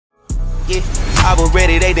Yeah, I was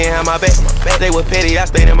ready, they didn't have my back. They were petty, I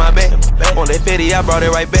stayed in my bed. On that petty, I brought it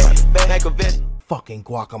right back. Fucking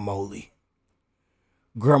guacamole.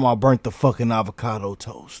 Grandma burnt the fucking avocado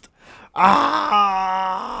toast. Ah!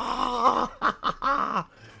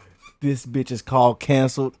 This bitch is called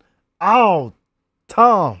canceled. Oh,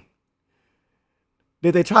 Tom.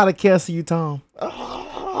 Did they try to cancel you, Tom?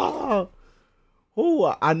 Oh.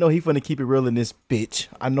 Ooh, I know he finna keep it real in this bitch.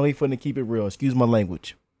 I know he finna keep it real. Excuse my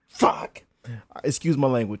language. Fuck. Excuse my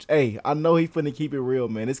language. Hey, I know he finna keep it real,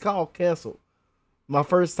 man. It's called canceled. My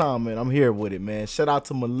first time, man. I'm here with it, man. Shout out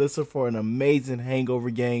to Melissa for an amazing Hangover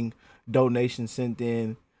Gang donation sent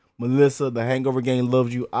in. Melissa, the Hangover Gang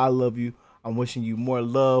loves you. I love you. I'm wishing you more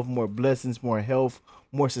love, more blessings, more health,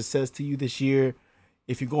 more success to you this year.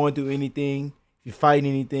 If you're going through anything, if you're fighting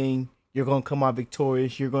anything, you're going to come out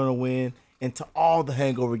victorious. You're going to win. And to all the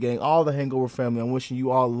Hangover Gang, all the Hangover family, I'm wishing you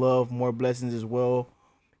all love, more blessings as well.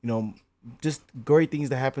 You know, just great things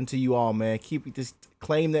to happen to you all, man. Just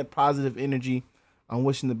claim that positive energy. I'm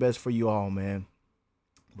wishing the best for you all, man.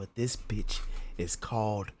 But this bitch is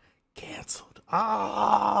called canceled.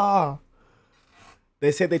 Ah!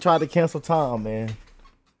 They said they tried to cancel Tom, man.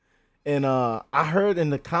 And I heard in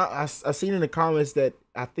the I seen in the comments that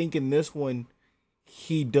I think in this one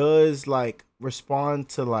he does like respond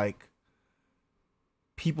to like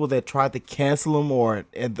people that tried to cancel him, or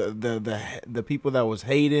the people that was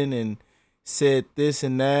hating and said this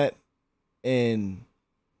and that, and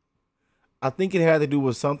I think it had to do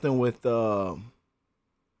with something with what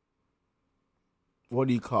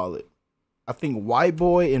do you call it? I think white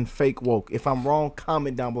boy and fake woke. If I'm wrong,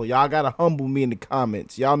 comment down below. Y'all gotta humble me in the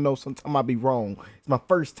comments. Y'all know sometimes I be wrong. It's my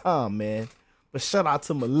first time, man. But shout out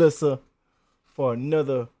to Melissa for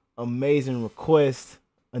another amazing request,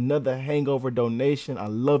 another Hangover donation. I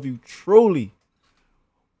love you truly.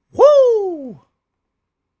 Woo!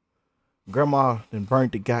 Grandma done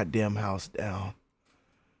burnt the goddamn house down,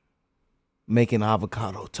 making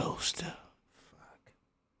avocado toast.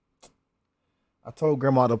 I told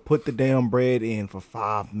Grandma to put the damn bread in for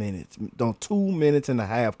 5 minutes. Don't 2.5 minutes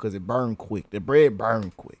because it burned quick. The bread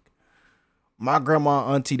burned quick. My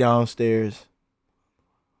grandma, auntie downstairs.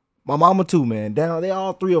 My mama too, man. They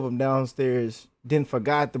all three of them downstairs. Then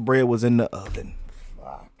forgot the bread was in the oven.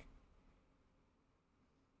 Fuck.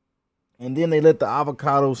 And then they let the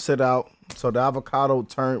avocado sit out. So the avocado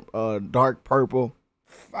turned dark purple.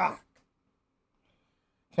 Fuck.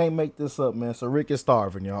 Can't make this up, man. So Rick is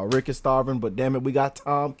starving, y'all. Rick is starving, but damn it, we got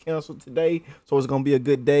Tom canceled today. So it's going to be a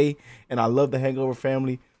good day. And I love the Hangover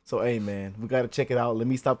family. So, hey, man, we got to check it out. Let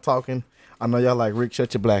me stop talking. I know y'all like, Rick,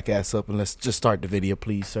 shut your black ass up and let's just start the video,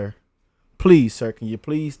 please, sir. Please, sir. Can you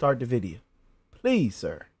please start the video? Please,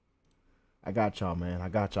 sir. I got y'all, man. I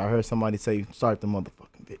got y'all. I heard somebody say start the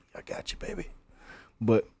motherfucking video. I got you, baby.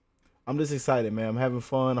 But I'm just excited, man. I'm having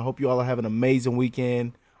fun. I hope you all are having an amazing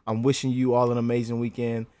weekend. I'm wishing you all an amazing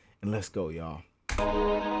weekend, and let's go, y'all.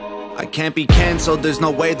 I can't be canceled, there's no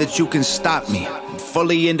way that you can stop me. I'm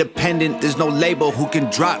fully independent, there's no label who can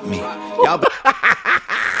drop me. Y'all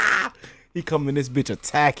He coming this bitch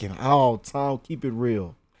attacking. Oh, Tom, keep it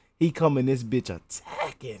real. He coming this bitch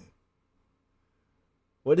attacking.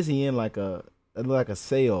 What is he in, like a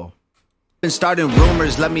sale? been starting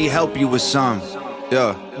rumors, let me help you with some.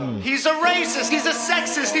 Yeah. He's a racist, he's a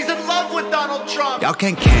sexist, he's in love with Donald Trump. Y'all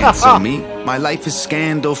can't cancel me. My life is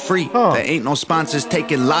scandal free. There ain't no sponsors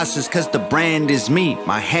taking losses cause the brand is me.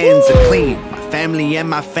 My hands are clean. My family and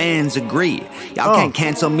my fans agree. Y'all can't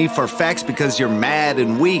cancel me for facts because you're mad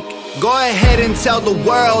and weak. Go ahead and tell the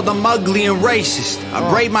world I'm ugly and racist. I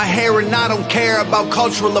braid my hair and I don't care about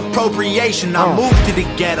cultural appropriation. I moved to the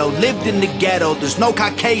ghetto, lived in the ghetto, there's no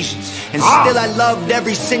Caucasians. And still I loved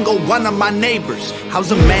every single one of my neighbors.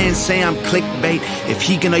 How's a man say I'm clickbait if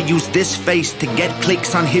he gonna use this face to get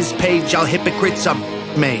clicks on his page? Y'all hypocrites are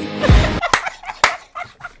made.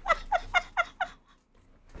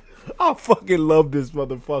 I fucking love this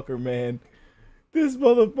motherfucker, man. This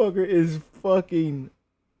motherfucker is fucking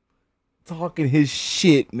talking his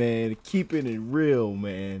shit, man. Keeping it real,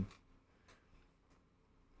 man.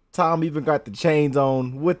 Tom even got the chains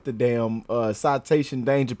on with the damn citation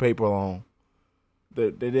danger paper on.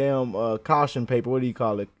 The damn caution paper, what do you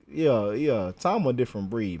call it? Yeah. Tom a different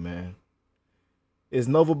breed, man. Is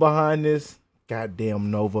Nova behind this? Goddamn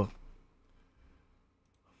Nova.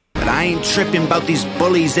 But I I ain't tripping about these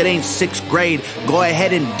bullies, it ain't 6th grade. Go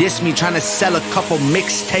ahead and diss me, trying to sell a couple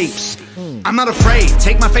mixtapes. I'm not afraid,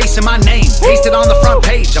 take my face and my name, paste it on the front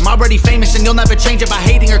page. I'm already famous and you'll never change it by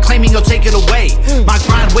hating or claiming you'll take it away. My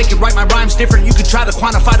grind wicked, write my rhymes different. You could try to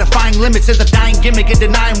quantify defying limits as a dying gimmick and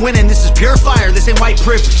denying winning. This is pure fire, this ain't white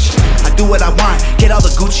privilege. I do what I want, get all the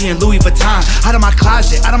Gucci and Louis Vuitton out of my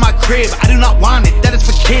closet, out of my crib. I do not want it, that is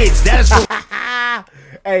for kids, that is for...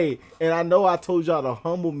 Hey, and I know I told y'all to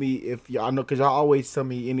humble me if y'all know, because y'all always tell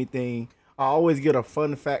me anything. I always get a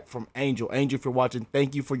fun fact from Angel. Angel, if you're watching,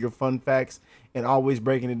 thank you for your fun facts and always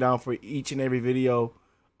breaking it down for each and every video.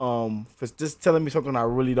 For just telling me something I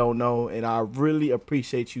really don't know, and I really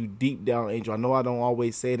appreciate you deep down, Angel. I know I don't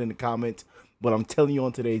always say it in the comments, but I'm telling you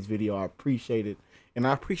on today's video, I appreciate it. And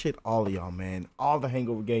I appreciate all of y'all, man. All the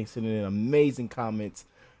Hangover gang sending in amazing comments,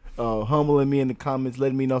 humbling me in the comments,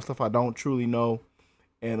 letting me know stuff I don't truly know.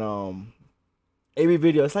 And every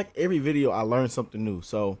video, it's like every video I learn something new.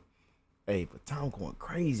 So hey, but Tom going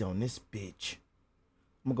crazy on this bitch.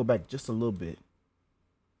 I'm gonna go back just a little bit.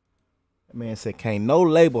 That man said, can't no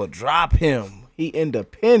label drop him. He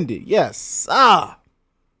independent. Yes, sir.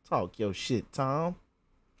 Talk your shit, Tom.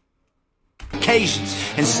 Occasions,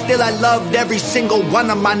 and still I loved every single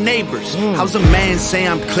one of my neighbors. How's a man say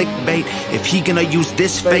I'm clickbait if he gonna use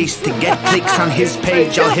this face to get clicks on his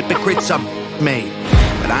page? Y'all hypocrites are made.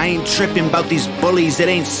 But I ain't tripping about these bullies, it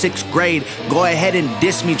ain't 6th grade. Go ahead and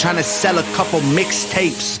diss me, trying to sell a couple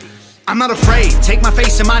mixtapes. I'm not afraid, take my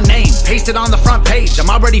face and my name, paste it on the front page.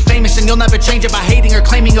 I'm already famous and you'll never change it by hating or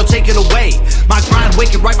claiming you'll take it away. My grind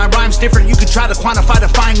wicked, write my rhymes different. You could try to quantify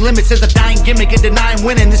defying limits as a dying gimmick and denying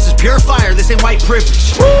winning. This is pure fire, this ain't white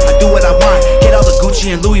privilege. I do what I want, get all the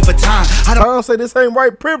Gucci and Louis Vuitton. I don't say this ain't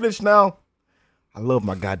white privilege now. I love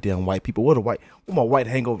my goddamn white people. What my white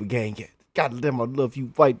Hangover gang at? God damn, I love you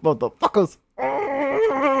white motherfuckers.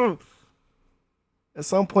 At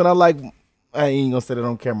some point, I ain't gonna say that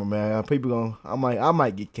on camera, man. People I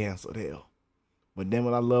might get canceled, hell. But then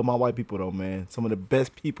when I love my white people though, man. Some of the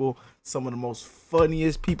best people, some of the most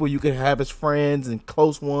funniest people you can have as friends and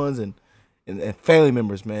close ones and family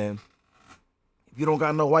members, man. If you don't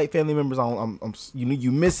got no white family members,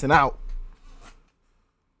 you missing out.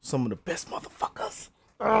 Some of the best motherfuckers.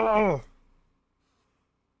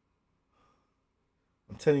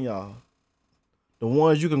 I'm telling y'all, the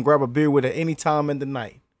ones you can grab a beer with at any time in the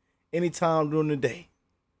night, any time during the day.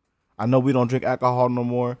 I know we don't drink alcohol no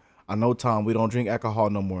more. I know, Tom, we don't drink alcohol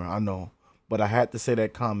no more. I know. But I had to say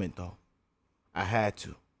that comment, though. I had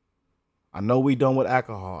to. I know we done with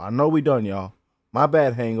alcohol. I know we done, y'all. My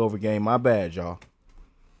bad, Hangover game. My bad, y'all.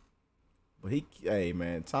 But hey,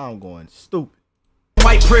 man, Tom going stupid.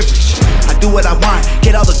 White privilege, I do what I want,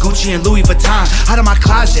 get all the Gucci and Louis Vuitton out of my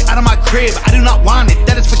closet, out of my crib. I do not want it,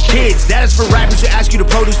 that is for kids. That is for rappers who ask you to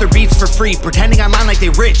produce their beats for free, pretending online like they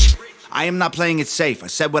rich. I am not playing it safe, I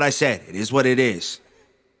said what I said, it is what it is.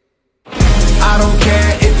 I don't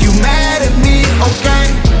care if you mad at me, okay?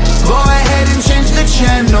 Go ahead and change the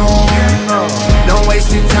channel. Don't waste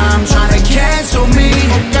your time trying to cancel me,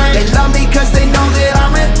 okay? They love me cause they know that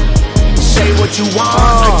I'm it. Say what you want,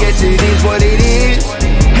 I guess it is what it is.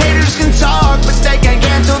 Haters can talk, but they can't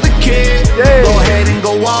cancel the kid. Go ahead and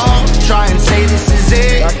go on, try and say this is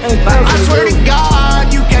it. But I swear to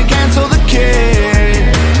God, you can't cancel the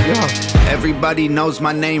kid. Everybody knows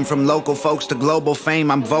my name, from local folks to global fame.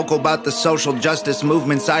 I'm vocal about the social justice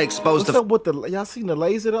movements I exposed. What's up with y'all seen the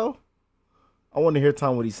laser though? I want to hear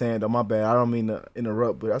Tom what he's saying though. My bad, I don't mean to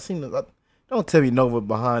interrupt, but I seen the. Don't tell me Nova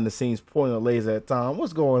behind the scenes pointing a laser at Tom.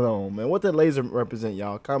 What's going on, man? What that laser represent,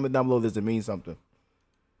 y'all? Comment down below. Does it mean something?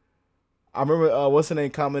 I remember what's the name?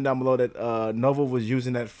 Comment down below that Nova was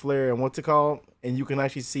using that flare and what's it called? And you can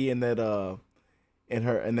actually see in that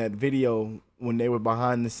in that video when they were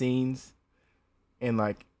behind the scenes, and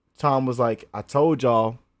like Tom was like, "I told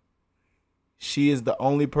y'all, she is the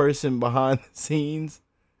only person behind the scenes,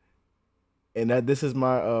 and that this is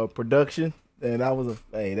my production." And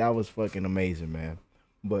that was fucking amazing, man.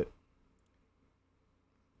 But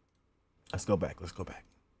let's go back. Let's go back.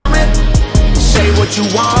 Say what you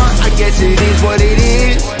want, I guess it is what it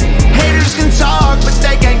is. Haters can talk, but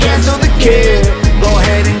they can't cancel the kid. Go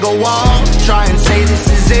ahead and go on, try and say this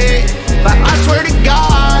is it. But I swear to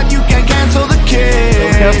God, you can't cancel the kid.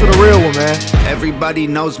 Don't cancel the real one, man. Everybody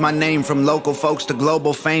knows my name, from local folks to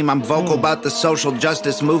global fame. I'm vocal about the social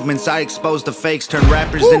justice movements. I expose the fakes, turn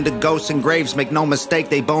rappers into ghosts and graves. Make no mistake,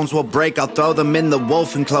 they bones will break. I'll throw them in the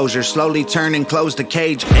wolf enclosure, slowly turn and close the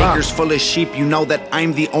cage. Acres full of sheep, you know that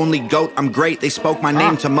I'm the only goat. I'm great, they spoke my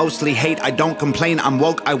name to mostly hate. I don't complain, I'm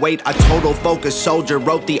woke, I wait. A total focus soldier,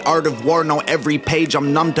 wrote the art of war, know every page.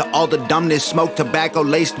 I'm numb to all the dumbness, smoke tobacco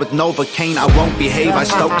laced with Novocaine. I won't behave, I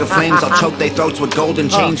stoke the flames. I'll choke they throats with golden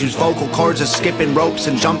chains. Use vocal cords as skipping ropes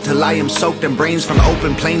and jump till I am soaked in brains. From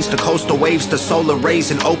open plains to coastal waves to solar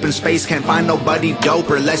rays in open space. Can't find nobody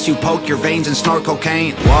doper unless you poke your veins and snort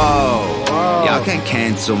cocaine. Whoa, y'all can't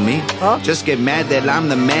cancel me. Just get mad that I'm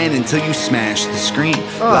the man until you smash the screen.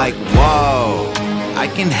 Like whoa, I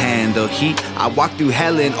can handle heat. I walk through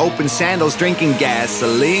hell in open sandals, drinking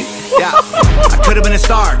gasoline. Yeah, I could've been a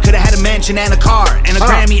star, could've had a mansion and a car and a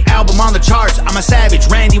Grammy album on the charts. I'm a savage,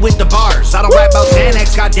 Randy with the bars. I don't rap about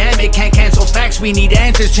Xanax, goddammit, can't cancel facts. We need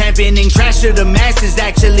answers, championing trash to the masses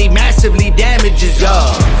actually massively damages,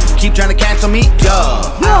 yo. Keep trying to cancel me, yo.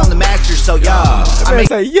 I'm the master, so yo. I Man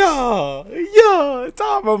say, yo,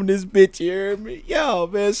 Tom on this bitch, you hear me? Yo,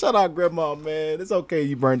 man, shout out grandma, man. It's okay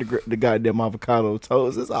you burned the goddamn avocado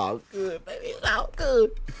toast. It's all good, baby. It's all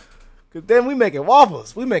good. Cause then we making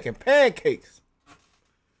waffles. We making pancakes.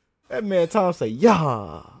 That man Tom say,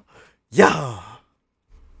 yeah.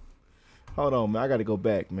 Hold on, man. I gotta go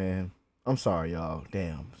back, man. I'm sorry, y'all.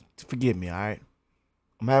 Damn. Forgive me, all right?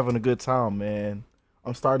 I'm having a good time, man.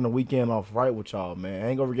 I'm starting the weekend off right with y'all, man.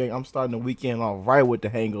 Hangover Gang, I'm starting the weekend off right with the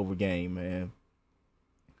Hangover Game, man.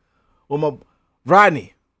 Well,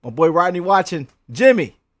 my boy Rodney watching,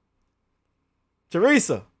 Jimmy,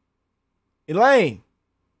 Teresa, Elaine.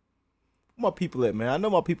 Where my people at, man? I know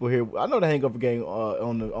my people here. I know the Hangover Gang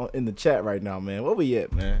in the chat right now, man. Where we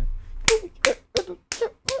at, man?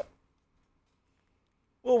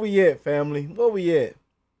 Where we at, family? Where we at?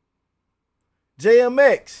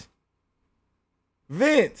 JMX.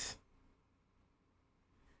 Vince.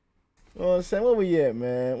 You know what I'm saying? Where we at,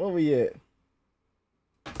 man? Where we at?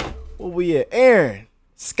 Where we at? Aaron.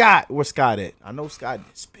 Scott. Where's Scott at? I know Scott in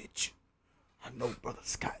this bitch. I know brother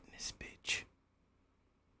Scott in this bitch.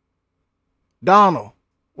 Donald.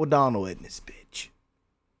 Where Donald at in this bitch?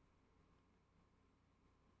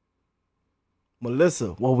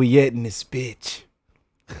 Melissa. Where we at in this bitch?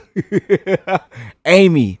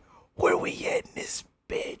 Amy. Where we at in this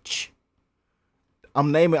bitch?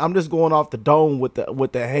 I'm just going off the dome with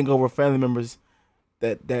the Hangover family members.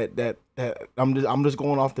 I'm just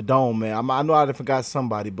going off the dome, man. I know I forgot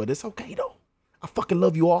somebody, but it's okay though. I fucking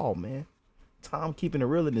love you all, man. Tom keeping it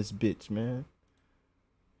real in this bitch, man.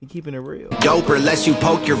 He keeping it real. Doper lets you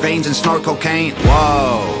poke your veins and snort cocaine.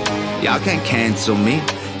 Whoa, y'all can't cancel me.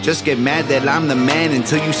 Just get mad that I'm the man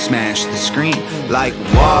until you smash the screen. Like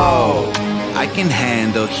whoa, I can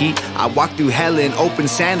handle heat. I walk through hell in open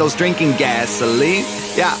sandals, drinking gasoline.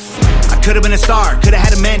 Yeah, I could've been a star, could've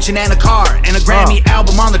had a mansion and a car and a Grammy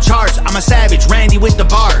album on the charts. I'm a savage, Randy with the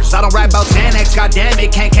bars. I don't rap about Xanax,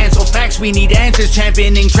 goddammit, can't cancel facts. We need answers,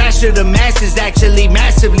 championing trash to the masses actually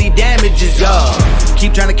massively damages, yo.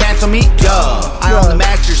 Keep trying to cancel me, yo. I own the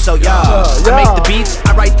master, so yo. I make the beats,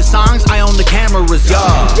 I write the songs, I own the cameras, yo.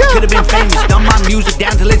 Could've been famous, dumb my music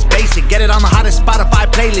down till it's basic. Get it on the hottest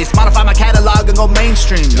Spotify playlist, modify my catalog and go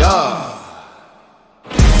mainstream, yo.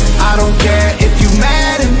 I don't care if you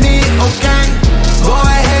mad at me, okay? Go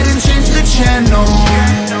ahead and change the channel.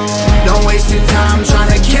 Don't waste your time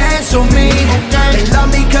trying to cancel me, okay? They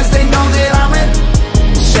love me cause they know that I'm it.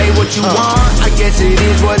 Say what you want, I guess it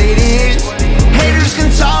is what it is. Haters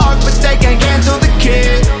can talk, but they can't cancel the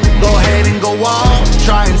kid. Go ahead and go off,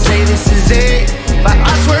 try and say this is it, but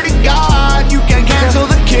I swear to God, you can't cancel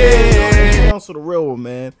the kid. Cancel the real one,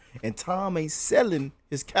 man. And Tom ain't selling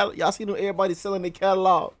his catalog. Y'all see everybody selling their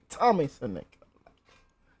catalog. Tom ain't selling that catalog.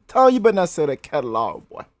 Tom, you better not sell that catalog,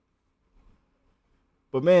 boy.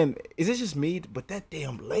 But man, is it just me? But that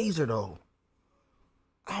damn laser though,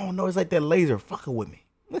 I don't know. It's like that laser fucking with me.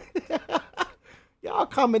 Y'all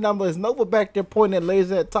comment down below. Is Nova back there pointing that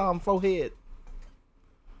laser at Tom's forehead?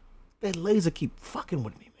 That laser keep fucking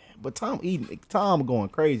with me, man. But Tom going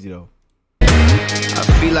crazy though. I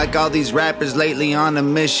feel like all these rappers lately on a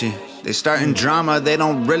mission. They starting drama, they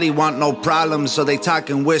don't really want no problems, so they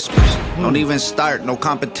talking whispers. Don't even start, no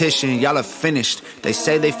competition, y'all are finished. They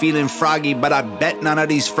say they feeling froggy, but I bet none of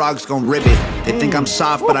these frogs gon' rib it. They think I'm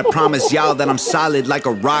soft, but I promise y'all that I'm solid like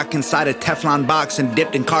a rock inside a Teflon box and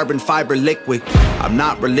dipped in carbon fiber liquid. I'm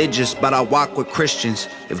not religious, but I walk with Christians.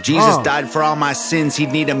 If Jesus died for all my sins,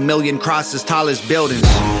 he'd need 1,000,000 crosses tall as buildings.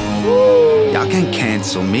 Y'all can't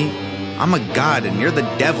cancel me. I'm a god and you're the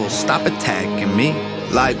devil, stop attacking me.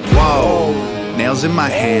 Like, whoa, nails in my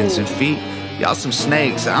hands and feet. Y'all some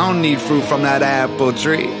snakes, I don't need fruit from that apple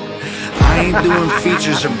tree. I ain't doing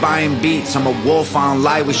features or buying beats. I'm a wolf, I don't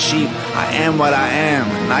lie with sheep. I am what I am,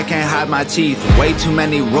 and I can't hide my teeth. Way too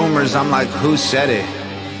many rumors, I'm like, who said it?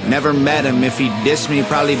 Never met him, if he dissed me,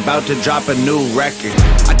 probably about to drop a new record.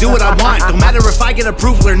 I do what I want, don't matter if I get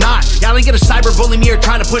approval or not. Y'all ain't gonna cyberbully me or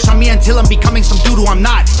try to push on me until I'm becoming some dude who I'm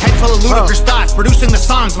not. Head full of ludicrous thoughts, producing the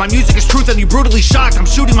songs. My music is truth and you brutally shocked. I'm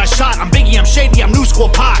shooting my shot, I'm Biggie, I'm shady, I'm new school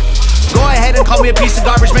Pac. Go ahead and call me a piece of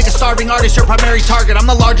garbage, make a starving artist your primary target. I'm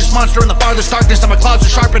the largest monster in the farthest darkness, I'm a closet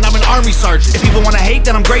sharpened, I'm an army sergeant. If people wanna hate,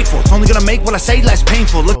 then I'm grateful. It's only gonna make what I say less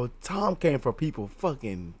painful. Look, Oh, Tom came for people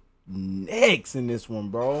fucking necks in this one,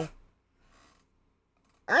 bro.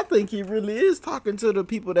 I think he really is talking to the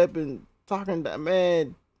people that been talking that,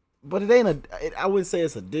 man. But it ain't I wouldn't say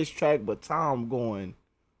it's a diss track, but Tom going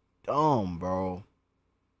dumb, bro.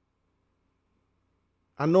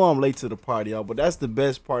 I know I'm late to the party, y'all, but that's the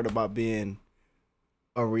best part about being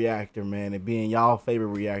a reactor, man, and being y'all favorite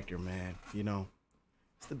reactor, man. You know,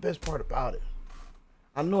 it's the best part about it.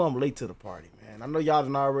 I know I'm late to the party, man. I know y'all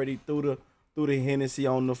done already threw the Hennessy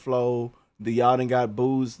on the floor. Y'all done got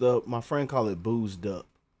boozed up. My friend call it boozed up.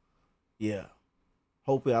 Yeah.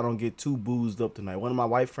 Hopefully I don't get too boozed up tonight. One of my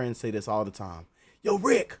white friends say this all the time. Yo,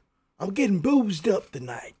 Rick, I'm getting boozed up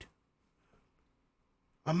tonight.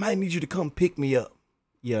 I might need you to come pick me up.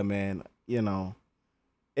 Yeah, man, you know.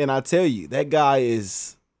 And I tell you, that guy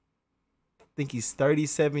is, I think he's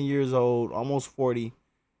 37 years old, almost 40.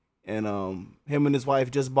 And him and his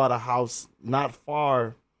wife just bought a house not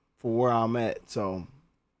far from where I'm at. So,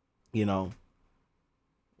 you know,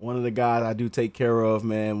 one of the guys I do take care of,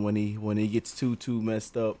 man, when he gets too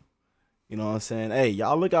messed up. You know what I'm saying? Hey,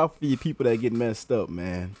 y'all look out for your people that get messed up,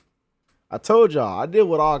 man. I told y'all, I deal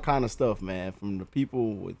with all kind of stuff, man. From the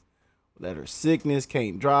people that are sickness,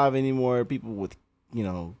 can't drive anymore, people with, you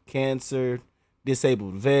know, cancer,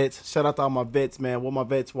 disabled vets. Shout out to all my vets, man. What my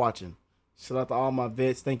vets watching? Shout out to all my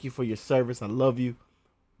vets. Thank you for your service. I love you.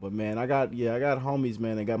 But man, I got homies,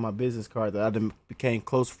 man, that got my business card that I became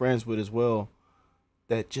close friends with as well,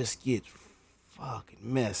 that just get fucking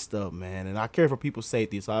messed up, man. And I care for people's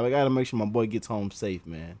safety, so I gotta make sure my boy gets home safe,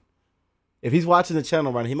 man. If he's watching the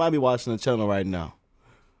channel right now, he might be watching the channel right now.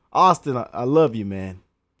 Austin, I love you, man.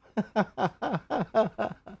 I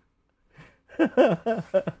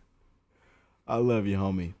love you,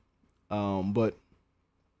 homie. But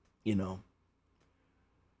you know,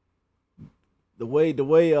 the way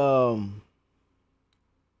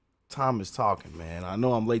Tom is talking, man. I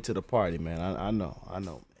know I'm late to the party, man. I know,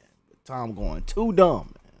 man. But Tom going too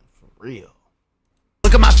dumb, man. For real.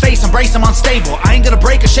 look at my face, embrace, I'm unstable. I ain't gonna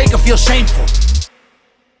break or shake or feel shameful.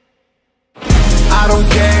 I don't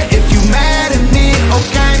care if you mad at me,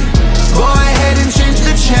 okay? Go ahead and change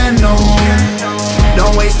the channel.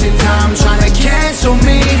 Don't waste your time trying to cancel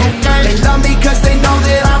me, okay? They love me cause they know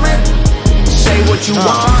that I'm it. Say what you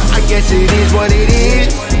want, I guess it is what it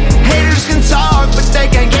is. Haters can talk, but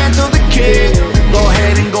they can't cancel the kid. Go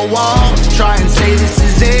ahead and go off, try and say this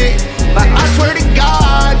is it. But I swear to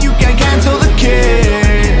God, you can't cancel the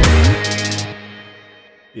kid.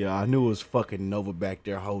 Yeah, I knew it was fucking Nova back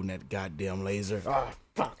there holding that goddamn laser. I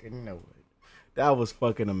fucking know it. That was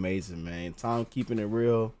fucking amazing, man. Tom keeping it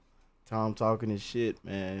real. Tom talking his shit,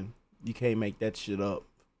 man. You can't make that shit up.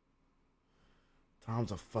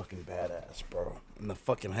 Tom's a fucking badass, bro. And the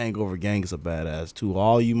fucking Hangover gang is a badass, too.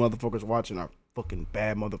 All you motherfuckers watching are fucking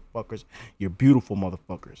bad motherfuckers. You're beautiful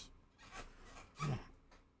motherfuckers.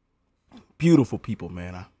 Beautiful people,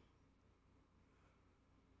 man.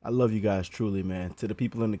 I love you guys truly, man. To the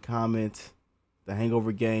people in the comments, the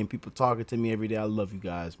Hangover gang, people talking to me every day. I love you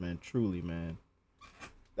guys, man. Truly, man.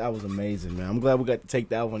 That was amazing, man. I'm glad we got to take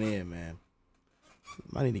that one in, man.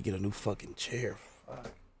 I need to get a new fucking chair.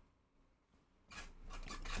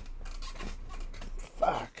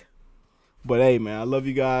 Fuck. But hey, man, I love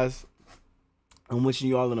you guys. I'm wishing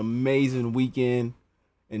you all an amazing weekend.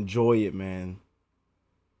 Enjoy it, man.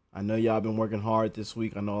 I know y'all been working hard this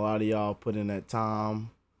week. I know a lot of y'all put in that time.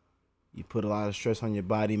 You put a lot of stress on your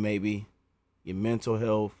body, maybe. Your mental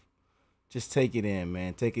health. Just take it in,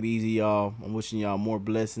 man. Take it easy, y'all. I'm wishing y'all more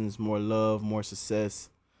blessings, more love, more success.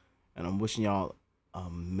 And I'm wishing y'all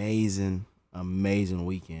amazing, amazing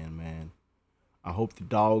weekend, man. I hope the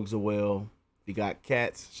dogs are well. If you got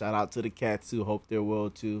cats, shout out to the cats, too. Hope they're well,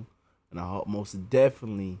 too. And I hope, most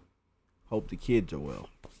definitely hope the kids are well.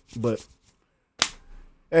 But,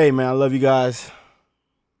 hey, man, I love you guys.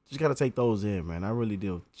 Just got to take those in, man. I really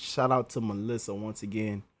do. Shout out to Melissa once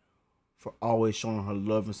again for always showing her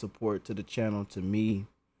love and support to the channel, to me.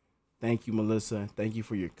 Thank you, Melissa. Thank you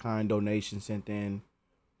for your kind donation sent in.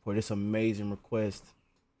 for this amazing request.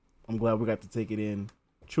 I'm glad we got to take it in.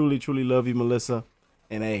 Truly, truly love you, Melissa.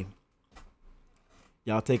 And hey,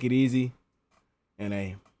 y'all take it easy. And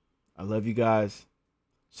hey, I love you guys.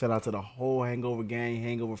 Shout out to the whole Hangover gang,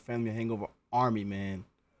 Hangover family, Hangover army, man.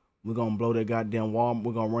 We're going to blow that goddamn Walmart.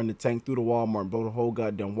 We're going to run the tank through the Walmart and blow the whole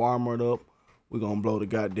goddamn Walmart up. We're going to blow the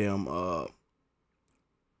goddamn,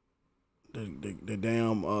 the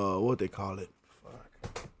damn, what they call it?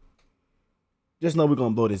 Fuck. Just know we're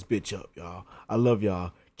going to blow this bitch up, y'all. I love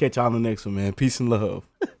y'all. Catch y'all on the next one, man. Peace and love.